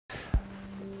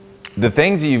The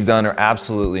things that you've done are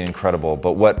absolutely incredible,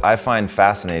 but what I find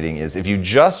fascinating is if you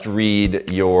just read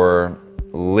your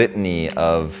litany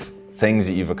of things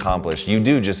that you've accomplished, you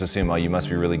do just assume, oh, you must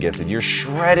be really gifted. You're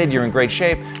shredded, you're in great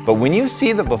shape, but when you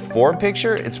see the before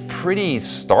picture, it's pretty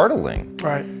startling.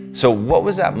 Right. So what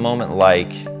was that moment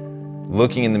like,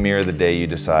 looking in the mirror the day you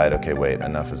decide, okay, wait,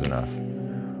 enough is enough?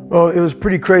 Well, it was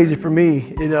pretty crazy for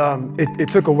me. It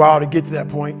took a while to get to that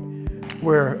point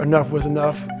where enough was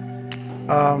enough.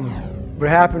 What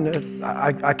happened,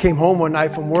 I came home one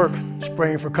night from work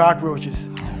spraying for cockroaches.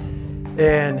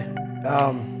 And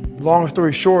long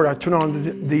story short, I turned on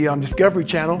the Discovery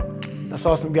Channel. I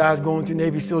saw some guys going through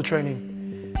Navy SEAL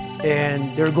training.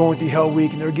 And they were going through Hell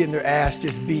Week and they were getting their ass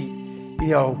just beat. You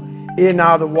know, in and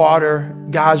out of the water,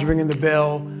 guys ringing the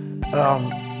bell.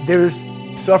 They were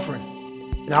suffering.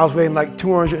 And I was weighing like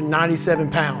 297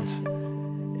 pounds.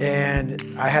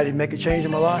 And I had to make a change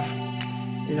in my life.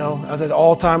 You know, I was at an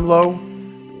all-time low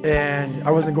and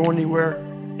I wasn't going anywhere.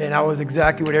 And I was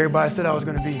exactly what everybody said I was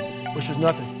going to be, which was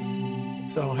nothing.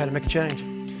 So I had to make a change.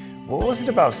 What was it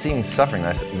about seeing suffering?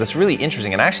 That's really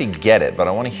interesting, and I actually get it, but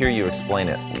I want to hear you explain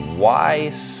it. Why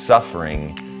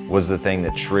suffering was the thing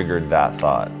that triggered that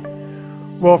thought?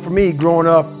 Well, for me, growing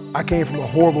up, I came from a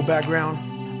horrible background.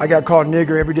 I got called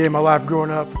nigger every day of my life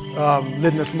growing up,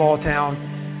 lived in a small town.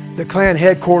 The Klan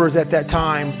headquarters at that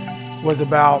time was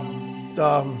about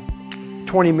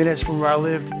 20 minutes from where I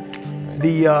lived.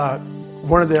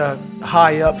 One of the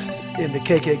high ups in the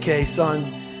KKK,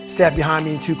 son, sat behind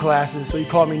me in 2 classes, so he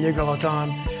called me nigger all the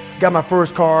time. Got my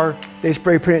first car, they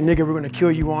spray painted nigger, we're gonna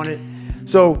kill you on it.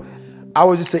 So I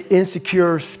was just an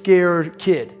insecure, scared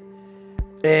kid.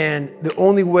 And the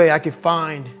only way I could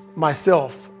find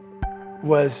myself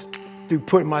was through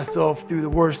putting myself through the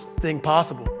worst thing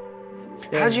possible.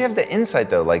 How'd you have the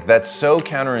insight though? Like, that's so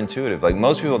counterintuitive. Like,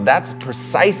 most people, that's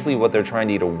precisely what they're trying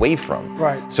to get away from.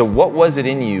 Right. So what was it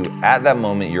in you at that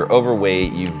moment? You're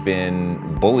overweight, you've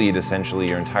been bullied essentially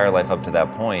your entire life up to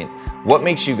that point. What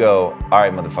makes you go, all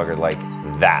right, motherfucker, like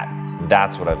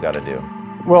that's what I've got to do?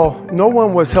 Well, no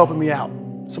one was helping me out.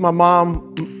 So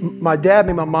my dad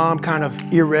made my mom kind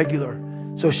of irregular.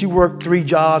 So she worked 3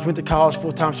 jobs, went to college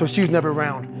full time, so she was never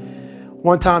around.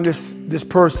 One time this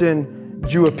person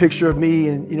drew a picture of me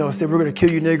and said, we're gonna kill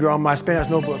you nigger on my Spanish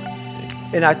notebook.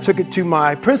 And I took it to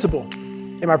my principal.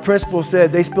 And my principal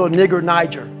said, they spelled nigger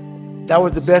Niger. That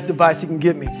was the best advice he can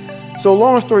give me. So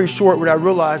long story short, what I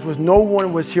realized was no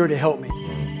one was here to help me.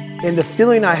 And the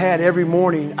feeling I had every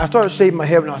morning, I started shaving my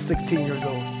head when I was 16 years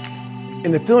old.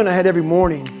 And the feeling I had every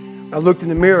morning, I looked in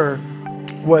the mirror,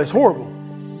 was horrible.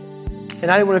 And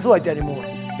I didn't want to feel like that anymore.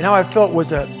 And how I felt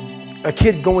was a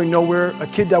kid going nowhere, a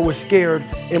kid that was scared.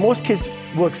 And most kids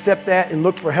will accept that and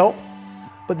look for help.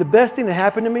 But the best thing that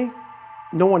happened to me,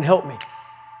 no one helped me.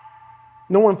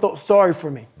 No one felt sorry for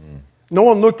me. No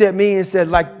one looked at me and said,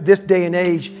 like this day and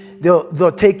age,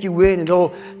 they'll take you in and they'll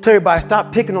tell everybody,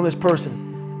 stop picking on this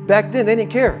person. Back then, they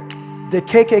didn't care. The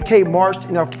KKK marched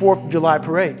in our 4th of July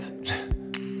parades.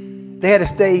 They had to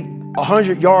stay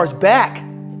 100 yards back,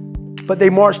 but they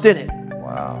marched in it.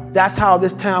 Wow. That's how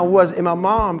this town was. And my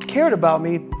mom cared about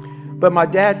me, but my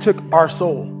dad took our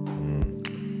soul.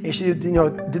 And she did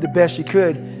the best she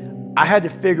could. I had to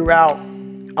figure out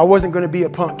I wasn't going to be a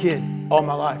punk kid all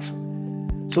my life.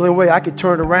 So the only way I could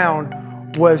turn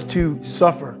around was to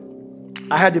suffer.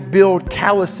 I had to build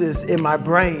calluses in my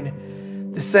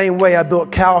brain the same way I built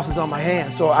calluses on my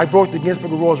hands. So I broke the Guinness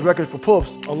Book of World Records for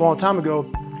pull-ups a long time ago,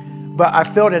 but I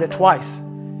failed at it twice.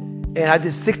 And I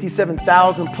did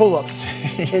 67,000 pull-ups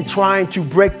in trying to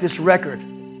break this record.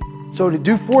 So to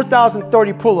do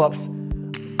 4,030 pull-ups,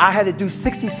 I had to do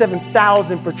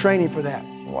 67,000 for training for that.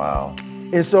 Wow.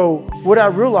 And so what I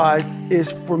realized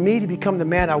is for me to become the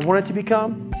man I wanted to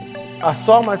become, I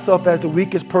saw myself as the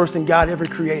weakest person God ever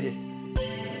created.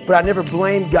 But I never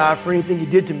blamed God for anything he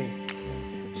did to me.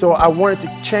 So I wanted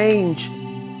to change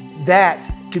that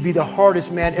to be the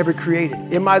hardest man ever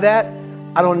created. Am I that?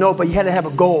 I don't know, but you had to have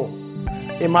a goal.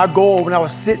 And my goal when I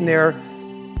was sitting there,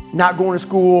 not going to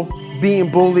school, being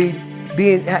bullied,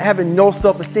 having no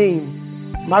self-esteem,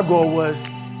 my goal was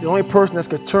the only person that's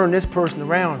gonna turn this person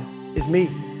around is me.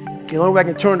 The only way I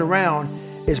can turn it around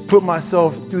is put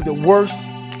myself through the worst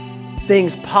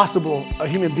things possible a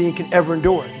human being can ever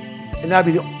endure. And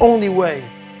that'd be the only way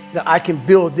that I can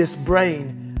build this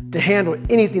brain to handle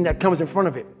anything that comes in front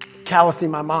of it, callousing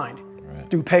my mind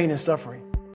through pain and suffering.